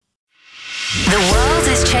The world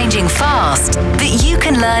is changing fast, but you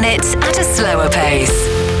can learn it at a slower pace.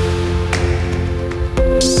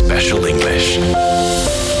 Special English.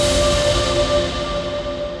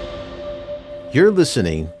 You're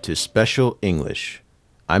listening to Special English.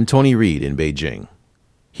 I'm Tony Reed in Beijing.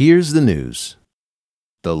 Here's the news.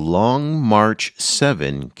 The Long March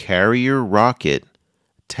 7 carrier rocket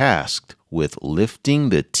tasked with lifting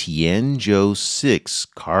the Tianzhou-6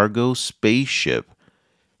 cargo spaceship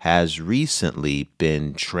has recently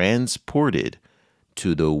been transported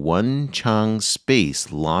to the Dunhuang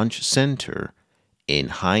Space Launch Center in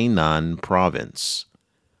Hainan Province.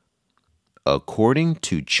 According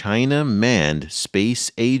to China Manned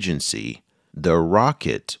Space Agency, the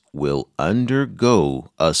rocket will undergo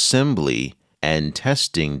assembly and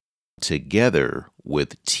testing together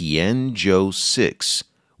with Tianzhou-6,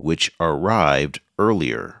 which arrived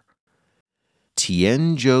earlier.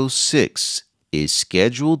 Tianzhou-6 is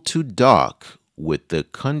scheduled to dock with the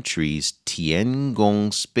country's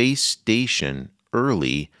Tiangong space station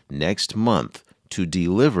early next month to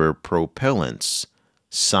deliver propellants,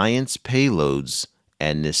 science payloads,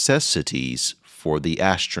 and necessities for the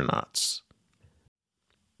astronauts.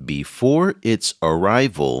 Before its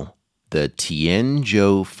arrival, the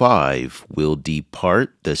Tianzhou-5 will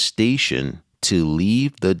depart the station to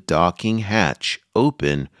leave the docking hatch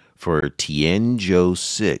open for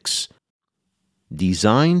Tianzhou-6.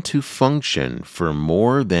 Designed to function for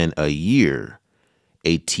more than a year,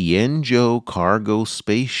 a Tianzhou cargo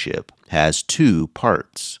spaceship has two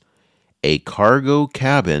parts, a cargo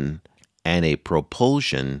cabin and a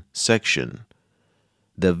propulsion section.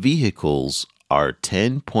 The vehicles are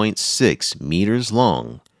 10.6 meters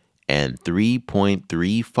long and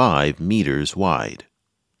 3.35 meters wide.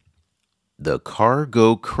 The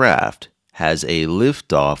cargo craft has a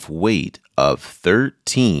liftoff weight of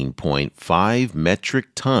 13.5 metric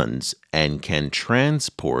tons and can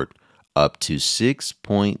transport up to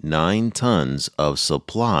 6.9 tons of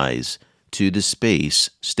supplies to the space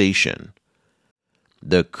station.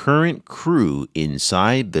 The current crew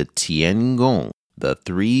inside the Tiangong, the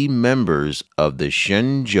three members of the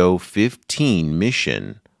Shenzhou 15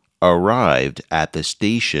 mission, arrived at the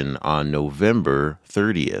station on November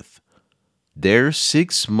 30th. Their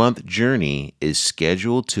 6-month journey is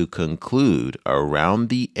scheduled to conclude around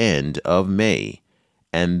the end of May,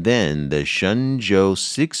 and then the Shenzhou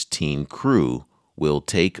 16 crew will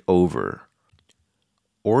take over.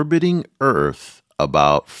 Orbiting Earth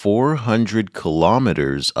about 400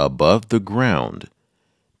 kilometers above the ground,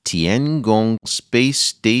 Tiangong Space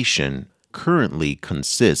Station currently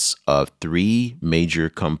consists of three major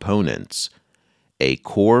components: a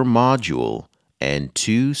core module and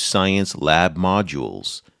two science lab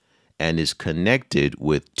modules, and is connected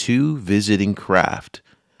with two visiting craft,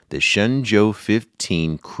 the Shenzhou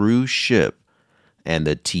 15 cruise ship and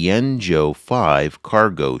the Tianzhou 5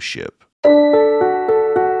 cargo ship.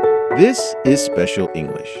 This is Special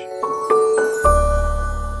English.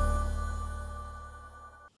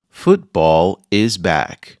 Football is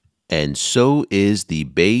back, and so is the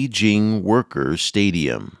Beijing Workers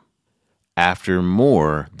Stadium. After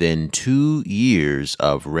more than 2 years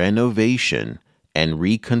of renovation and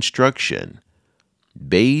reconstruction,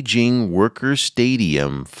 Beijing Workers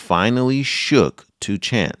Stadium finally shook to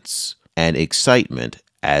chants and excitement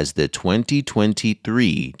as the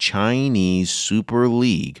 2023 Chinese Super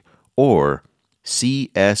League, or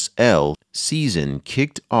CSL, season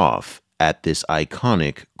kicked off at this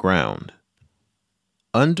iconic ground.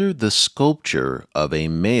 Under the sculpture of a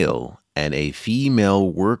male and a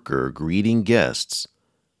female worker greeting guests,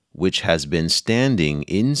 which has been standing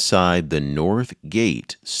inside the North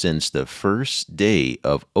Gate since the first day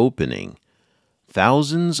of opening,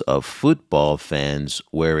 thousands of football fans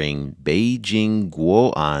wearing Beijing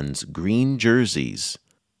Guoan's green jerseys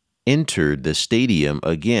entered the stadium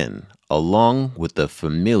again, along with the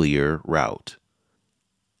familiar route.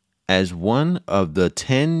 As one of the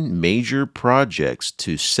 10 major projects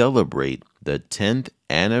to celebrate the 10th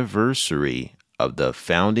anniversary of the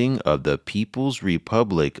founding of the People's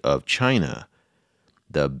Republic of China,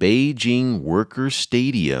 the Beijing Workers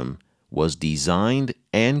Stadium was designed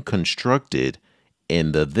and constructed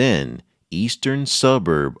in the then eastern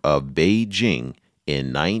suburb of Beijing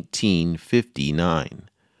in 1959,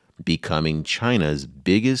 becoming China's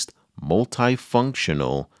biggest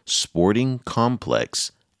multifunctional sporting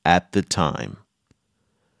complex at the time.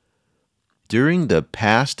 During the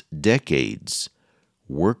past decades,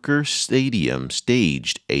 Worker Stadium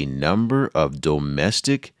staged a number of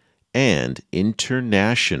domestic and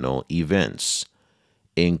international events,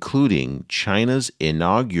 including China's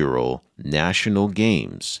inaugural National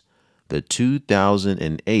Games, the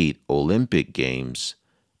 2008 Olympic Games,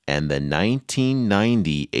 and the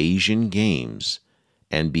 1990 Asian Games,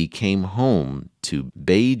 and became home to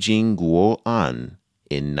Beijing Guoan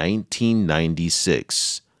in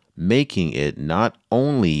 1996, making it not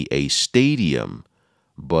only a stadium,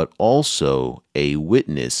 but also a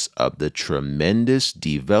witness of the tremendous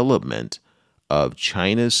development of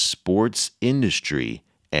China's sports industry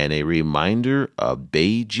and a reminder of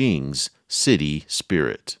Beijing's city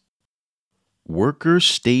spirit. Workers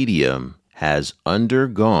Stadium has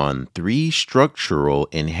undergone 3 structural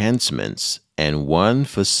enhancements and 1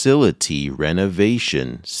 facility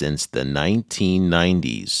renovation since the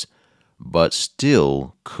 1990s, but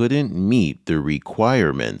still couldn't meet the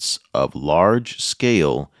requirements of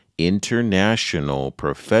large-scale international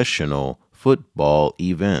professional football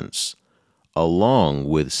events, along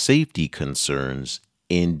with safety concerns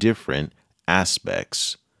in different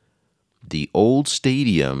aspects. The old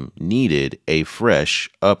stadium needed a fresh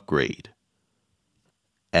upgrade.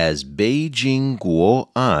 As Beijing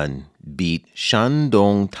Guoan beat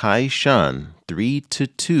Shandong Taishan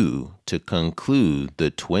 3-2 to conclude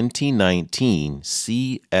the 2019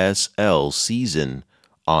 CSL season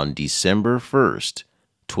on December 1st,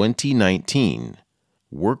 2019,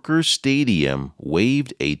 Workers Stadium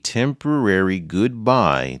waved a temporary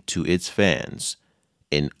goodbye to its fans.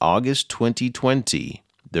 In August 2020,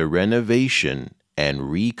 the renovation and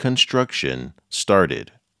reconstruction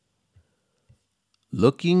started.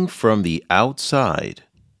 Looking from the outside,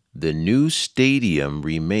 the new stadium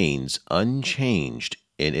remains unchanged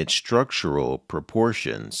in its structural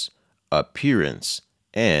proportions, appearance,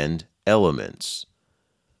 and elements.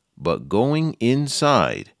 But going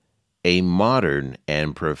inside, a modern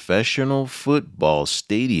and professional football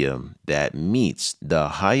stadium that meets the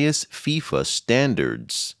highest FIFA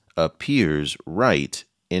standards appears right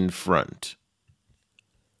in front.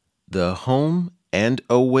 The home and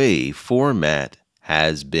away format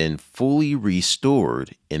has been fully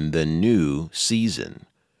restored in the new season,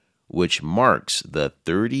 which marks the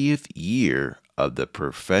 30th year of the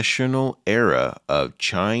professional era of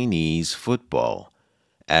Chinese football,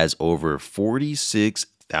 as over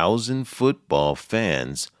 46,000 football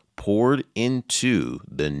fans poured into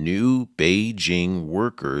the new Beijing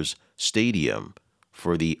Workers Stadium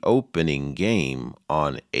for the opening game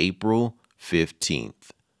on April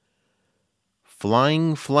 15th.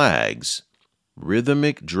 Flying flags,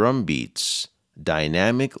 rhythmic drum beats,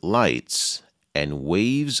 dynamic lights, and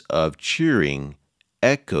waves of cheering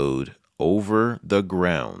echoed over the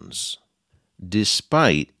grounds.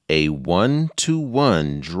 Despite a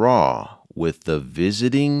 1-1 draw with the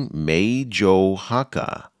visiting Meizhou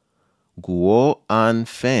Hakka, Guoan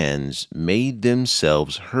fans made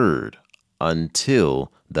themselves heard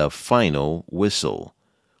until the final whistle,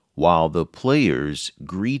 while the players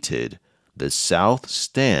greeted the South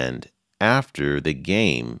Stand after the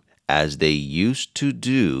game as they used to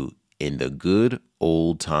do in the good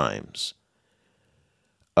old times.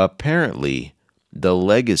 Apparently, the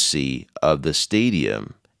legacy of the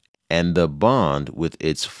stadium and the bond with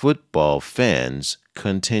its football fans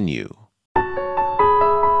continue.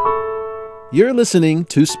 You're listening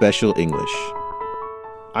to Special English.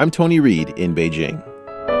 I'm Tony Reed in Beijing.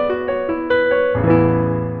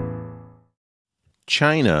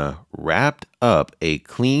 China wrapped up a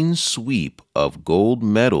clean sweep of gold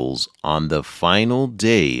medals on the final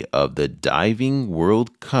day of the Diving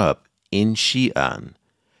World Cup in Xi'an,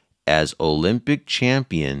 as Olympic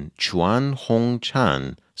champion Chuan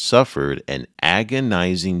Hongchan suffered an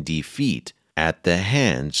agonizing defeat at the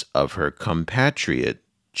hands of her compatriot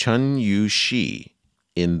Chen Yushi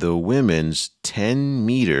in the women's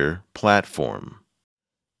 10-meter platform.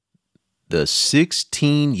 The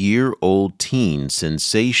 16-year-old teen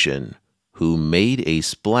sensation who made a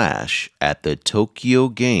splash at the Tokyo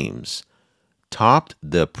Games topped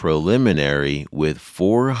the preliminary with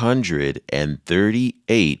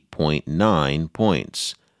 438.9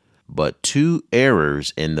 points, but 2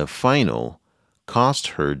 errors in the final cost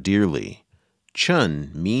her dearly.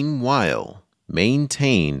 Chen, meanwhile,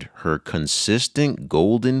 maintained her consistent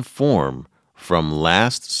golden form from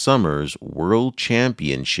last summer's World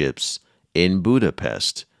Championships in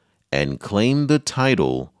Budapest and claimed the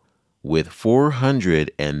title with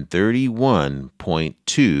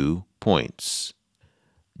 431.2 points.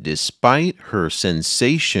 Despite her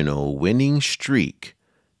sensational winning streak,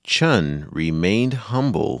 Chen remained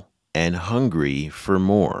humble and hungry for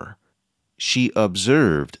more. She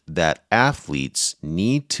observed that athletes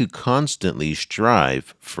need to constantly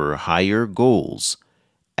strive for higher goals,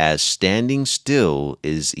 as standing still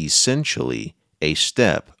is essentially a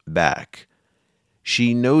step back.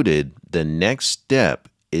 She noted the next step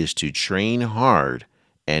is to train hard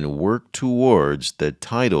and work towards the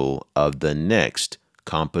title of the next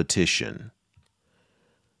competition.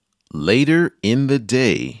 Later in the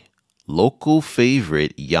day, local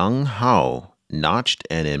favorite Yang Hao notched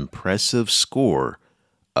an impressive score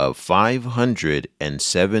of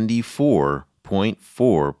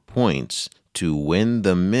 574.4 points to win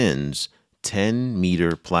the men's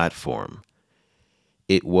 10-meter platform.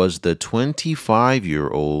 It was the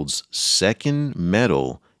 25-year-old's second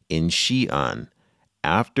medal in Xi'an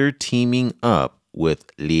after teaming up with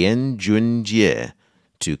Lian Junjie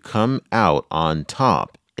to come out on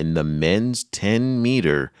top in the men's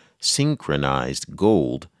 10-meter synchronized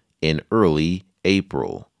gold in early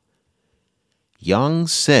April. Yang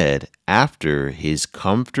said after his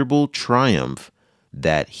comfortable triumph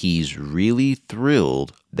that he's really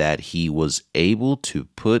thrilled that he was able to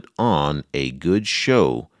put on a good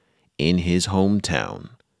show in his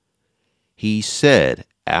hometown. He said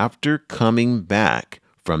after coming back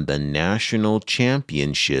from the national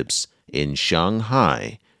championships in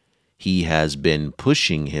Shanghai, he has been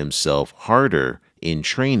pushing himself harder in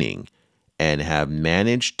training and have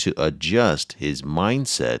managed to adjust his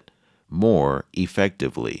mindset more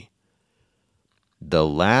effectively. The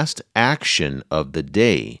last action of the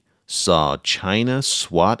day saw China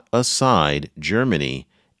swat aside Germany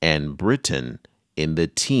and Britain in the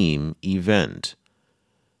team event.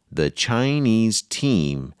 The Chinese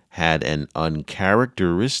team had an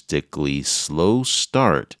uncharacteristically slow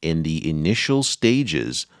start in the initial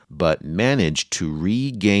stages, but managed to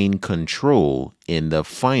regain control in the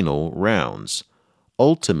final rounds,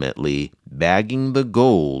 ultimately bagging the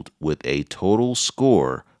gold with a total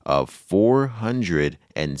score of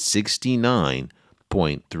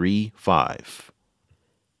 469.35.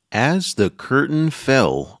 As the curtain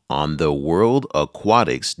fell on the World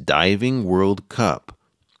Aquatics Diving World Cup,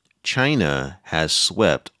 China has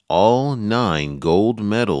swept all 9 gold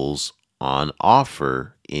medals on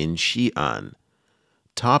offer in Xi'an,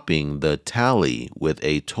 topping the tally with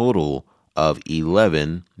a total of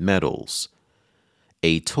 11 medals.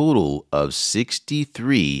 A total of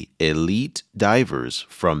 63 elite divers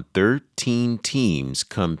from 13 teams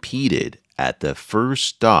competed at the first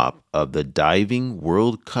stop of the Diving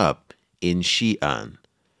World Cup in Xi'an.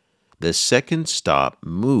 The second stop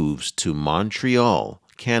moves to Montreal,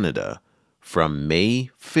 Canada, from May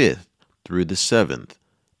 5th through the 7th,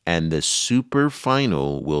 and the super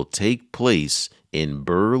final will take place in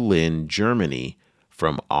Berlin, Germany,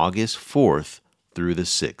 from August 4th through the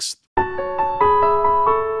 6th.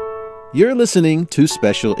 You're listening to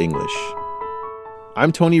Special English.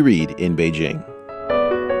 I'm Tony Reed in Beijing.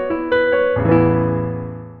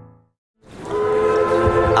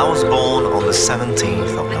 I was born on the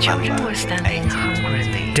 17th of November.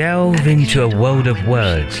 Delve into a world of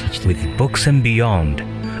words with Books and Beyond,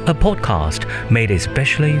 a podcast made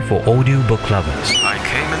especially for audiobook lovers. I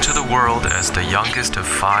came into the world as the youngest of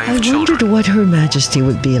 5 I children. wondered what Her Majesty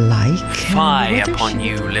would be like. Fie upon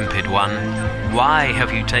you, limpid one. Why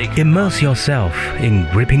have you taken... Immerse yourself in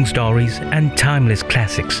gripping stories and timeless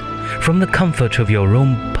classics from the comfort of your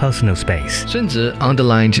own personal space. Sun Tzu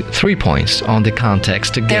underlined 3 points on the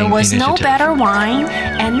context game There was initiative. no better wine,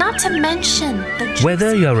 and not to mention the...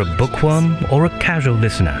 Whether you're a bookworm or a casual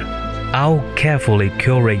listener, our carefully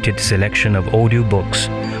curated selection of audiobooks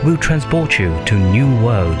will transport you to new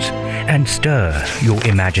worlds and stir your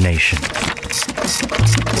imagination.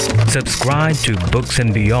 Subscribe to Books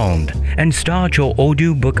and Beyond and start your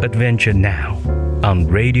audiobook adventure now on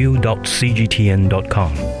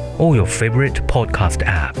radio.cgtn.com or your favorite podcast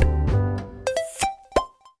app.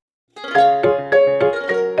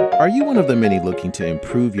 Are you one of the many looking to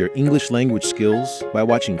improve your English language skills by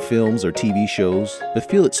watching films or TV shows, but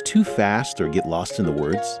feel it's too fast or get lost in the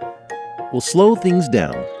words? Well, slow things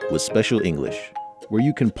down with Special English, where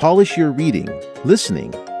you can polish your reading,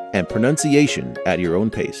 listening, and pronunciation at your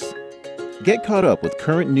own pace. Get caught up with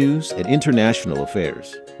current news and international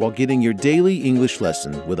affairs while getting your daily English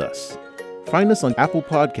lesson with us. Find us on Apple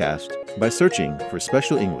Podcast by searching for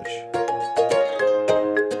Special English.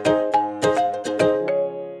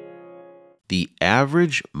 The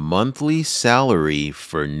average monthly salary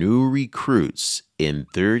for new recruits in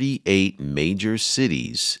 38 major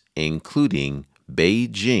cities, including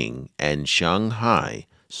Beijing and Shanghai,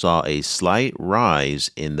 saw a slight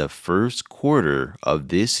rise in the first quarter of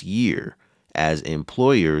this year as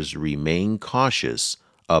employers remain cautious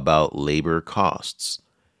about labor costs.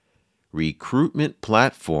 Recruitment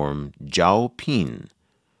platform Zhaopin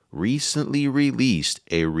recently released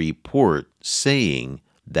a report saying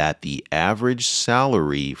that the average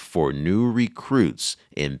salary for new recruits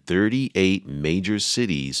in 38 major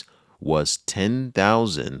cities was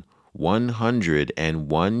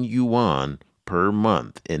 10,101 yuan per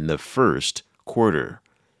month in the first quarter,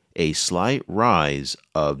 a slight rise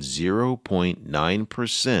of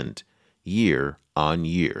 0.9% year on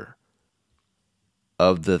year.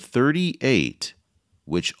 Of the 38,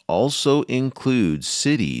 which also includes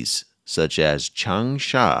cities such as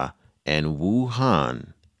Changsha and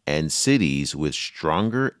Wuhan, and cities with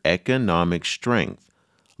stronger economic strength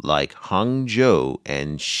like Hangzhou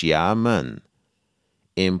and Xiamen,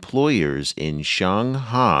 employers in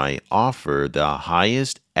Shanghai offer the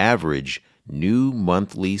highest average new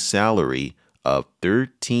monthly salary of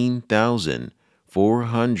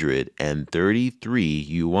 13,433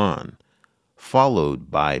 yuan,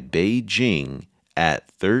 followed by Beijing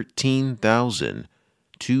at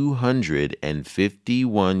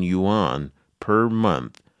 13,251 yuan per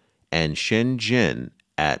month, and Shenzhen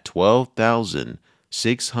at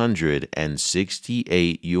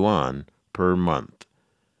 12,668 yuan per month.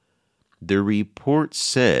 The report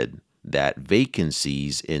said that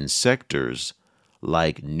vacancies in sectors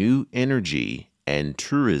like new energy and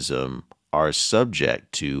tourism are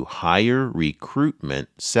subject to higher recruitment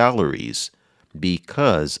salaries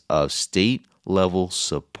because of state-level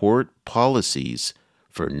support policies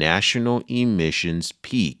for national emissions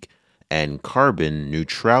peak and carbon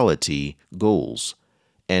neutrality goals,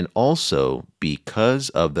 and also because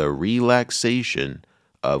of the relaxation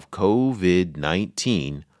of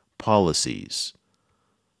COVID-19 policies.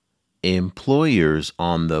 Employers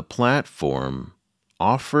on the platform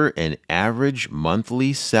offer an average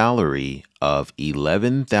monthly salary of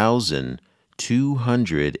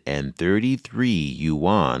 11,233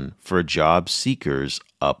 yuan for job seekers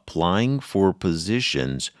applying for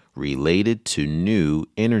positions related to new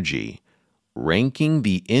energy, ranking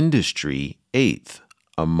the industry 8th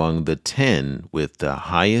among the 10 with the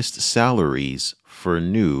highest salaries for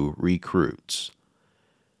new recruits.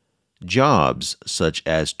 Jobs such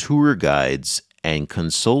as tour guides and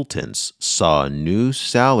consultants saw new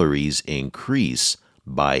salaries increase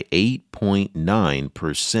by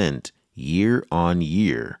 8.9% year on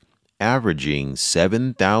year, averaging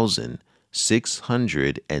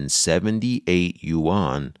 7,678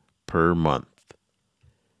 yuan per month.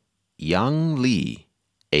 Yang Li,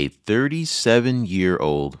 a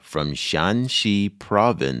 37-year-old from Shanxi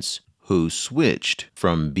province who switched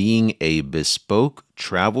from being a bespoke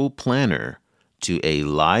travel planner to a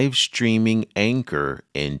live streaming anchor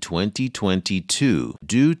in 2022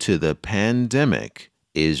 due to the pandemic,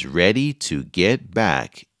 is ready to get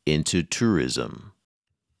back into tourism.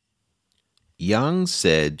 Yang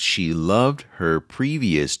said she loved her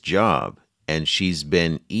previous job and she's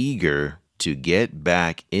been eager to get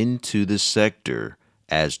back into the sector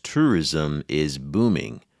as tourism is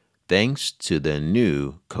booming thanks to the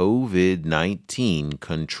new COVID-19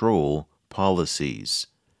 control policies.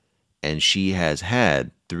 And she has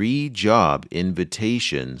had 3 job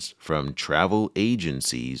invitations from travel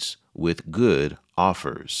agencies with good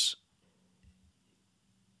offers.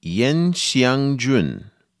 Yan Xiangjun,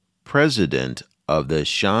 president of the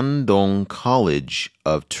Shandong College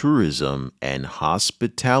of Tourism and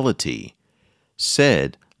Hospitality,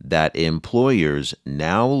 said that employers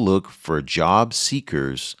now look for job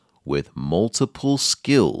seekers with multiple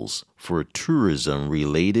skills for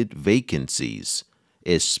tourism-related vacancies,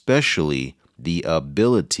 especially the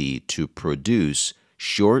ability to produce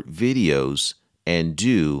short videos and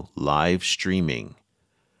do live streaming.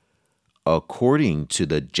 According to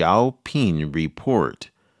the Zhaopin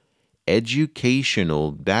report,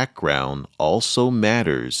 educational background also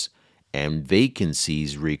matters, and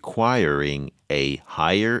vacancies requiring a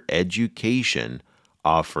higher education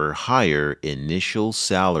offer higher initial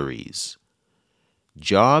salaries.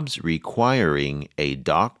 Jobs requiring a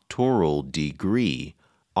doctoral degree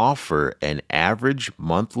offer an average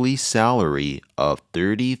monthly salary of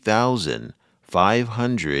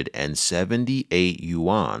 30,578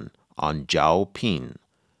 yuan on Zhaopin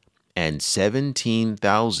and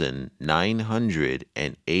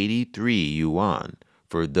 17,983 yuan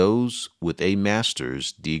for those with a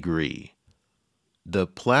master's degree. The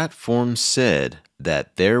platform said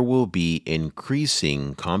that there will be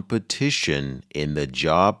increasing competition in the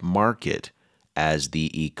job market as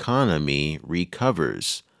the economy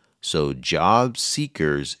recovers, so job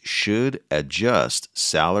seekers should adjust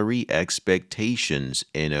salary expectations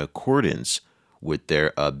in accordance with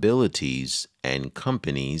their abilities and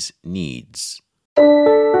companies' needs.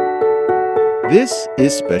 This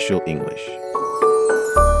is Special English.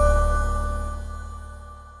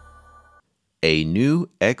 A new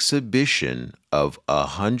exhibition of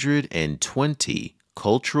 120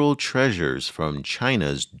 cultural treasures from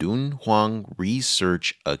China's Dunhuang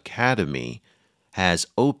Research Academy has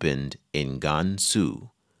opened in Gansu.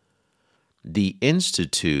 The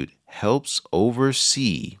institute helps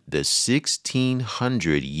oversee the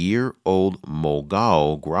 1,600-year-old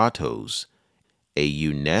Mogao grottos, a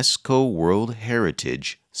UNESCO World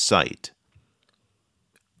Heritage Site.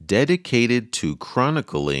 Dedicated to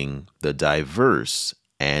chronicling the diverse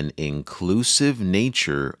and inclusive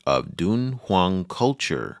nature of Dunhuang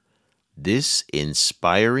culture, this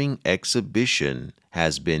inspiring exhibition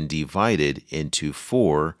has been divided into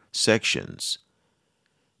 4 sections.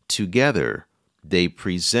 Together, they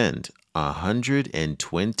present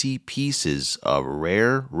 120 pieces of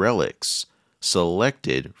rare relics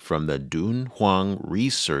selected from the Dunhuang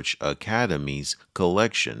Research Academy's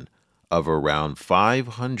collection of around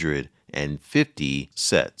 550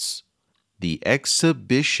 sets. The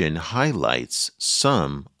exhibition highlights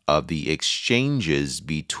some of the exchanges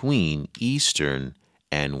between Eastern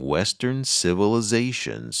and Western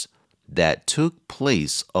civilizations that took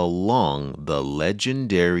place along the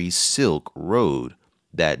legendary Silk Road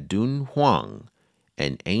that Dunhuang,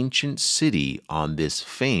 an ancient city on this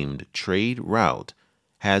famed trade route,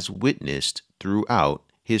 has witnessed throughout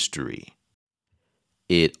history.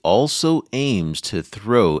 It also aims to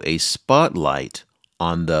throw a spotlight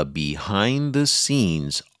on the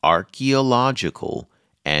behind-the-scenes archaeological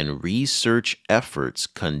and research efforts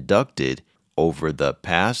conducted over the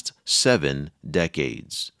past 7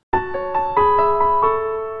 decades.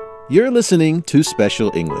 You're listening to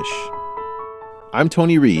Special English. I'm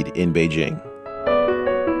Tony Reed in Beijing.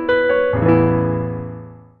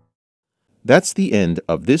 That's the end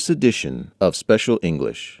of this edition of Special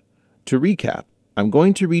English. To recap, I'm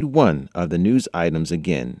going to read one of the news items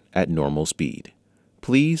again at normal speed.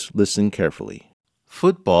 Please listen carefully.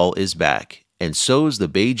 Football is back, and so is the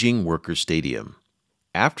Beijing Workers Stadium.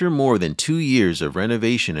 After more than 2 years of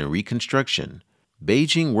renovation and reconstruction,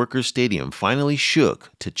 Beijing Workers Stadium finally shook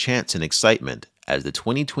to chants and excitement as the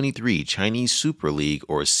 2023 Chinese Super League,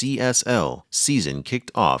 or CSL, season kicked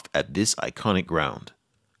off at this iconic ground.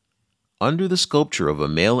 Under the sculpture of a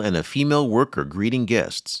male and a female worker greeting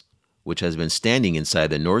guests, which has been standing inside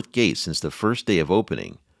the North Gate since the first day of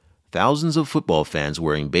opening, thousands of football fans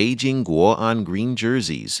wearing Beijing Guoan green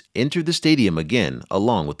jerseys entered the stadium again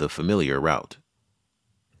along with the familiar route.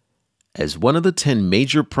 As one of the 10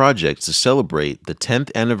 major projects to celebrate the 10th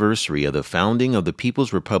anniversary of the founding of the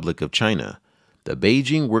People's Republic of China, the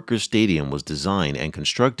Beijing Workers Stadium was designed and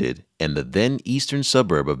constructed in the then eastern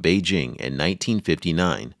suburb of Beijing in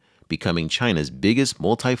 1959, becoming China's biggest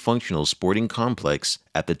multifunctional sporting complex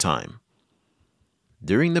at the time.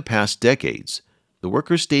 During the past decades, the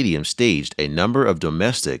Workers Stadium staged a number of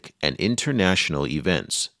domestic and international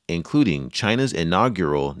events, including China's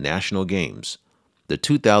inaugural National Games, the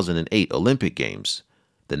 2008 Olympic Games,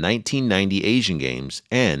 the 1990 Asian Games,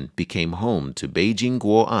 and became home to Beijing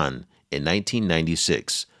Guoan in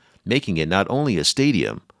 1996, making it not only a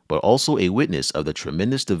stadium, but also a witness of the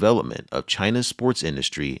tremendous development of China's sports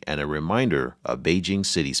industry and a reminder of Beijing's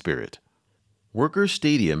city spirit. Workers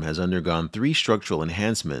Stadium has undergone 3 structural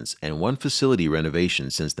enhancements and 1 facility renovation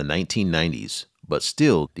since the 1990s, but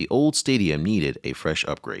still, the old stadium needed a fresh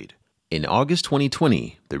upgrade. In August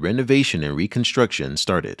 2020, the renovation and reconstruction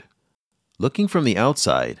started. Looking from the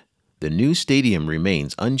outside, the new stadium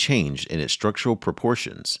remains unchanged in its structural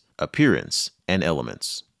proportions, appearance, and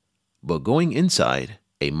elements. But going inside,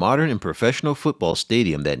 a modern and professional football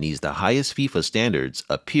stadium that needs the highest FIFA standards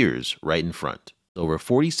appears right in front. Over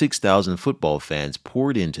 46,000 football fans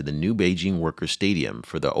poured into the new Beijing Workers Stadium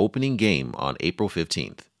for the opening game on April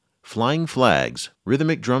 15th. Flying flags,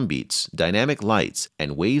 rhythmic drum beats, dynamic lights,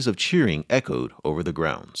 and waves of cheering echoed over the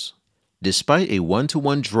grounds. Despite a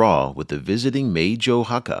 1-1 draw with the visiting Meizhou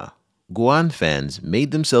Hakka, Guan fans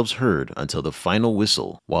made themselves heard until the final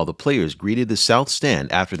whistle, while the players greeted the South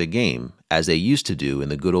Stand after the game, as they used to do in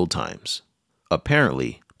the good old times.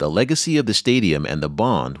 Apparently, the legacy of the stadium and the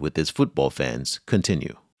bond with its football fans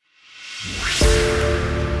continue.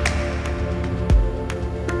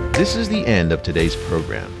 This is the end of today's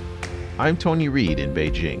program. I'm Tony Reed in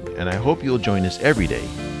Beijing, and I hope you'll join us every day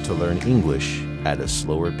to learn English at a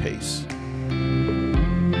slower pace.